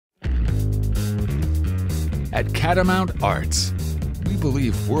At Catamount Arts, we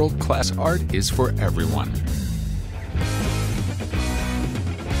believe world-class art is for everyone.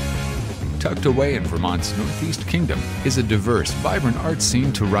 Tucked away in Vermont's Northeast Kingdom is a diverse, vibrant art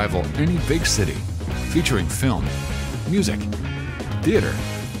scene to rival any big city, featuring film, music, theater,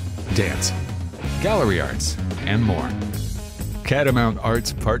 dance, gallery arts, and more. Catamount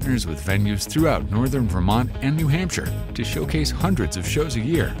Arts partners with venues throughout northern Vermont and New Hampshire to showcase hundreds of shows a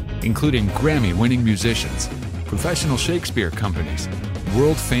year, including Grammy-winning musicians, professional Shakespeare companies,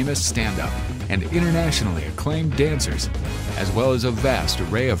 world-famous stand-up, and internationally acclaimed dancers, as well as a vast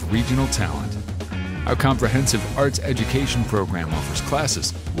array of regional talent. Our comprehensive arts education program offers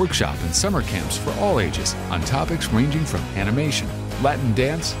classes, workshop, and summer camps for all ages on topics ranging from animation, Latin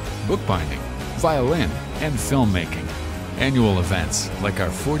dance, bookbinding, violin, and filmmaking. Annual events like our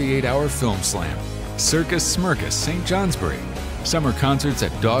 48-hour film slam, Circus Smirkus St. Johnsbury, summer concerts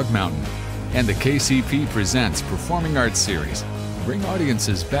at Dog Mountain, and the KCP Presents Performing Arts Series bring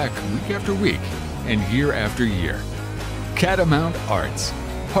audiences back week after week and year after year. Catamount Arts,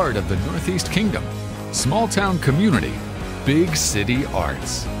 part of the Northeast Kingdom, small town community, big city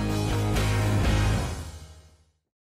arts.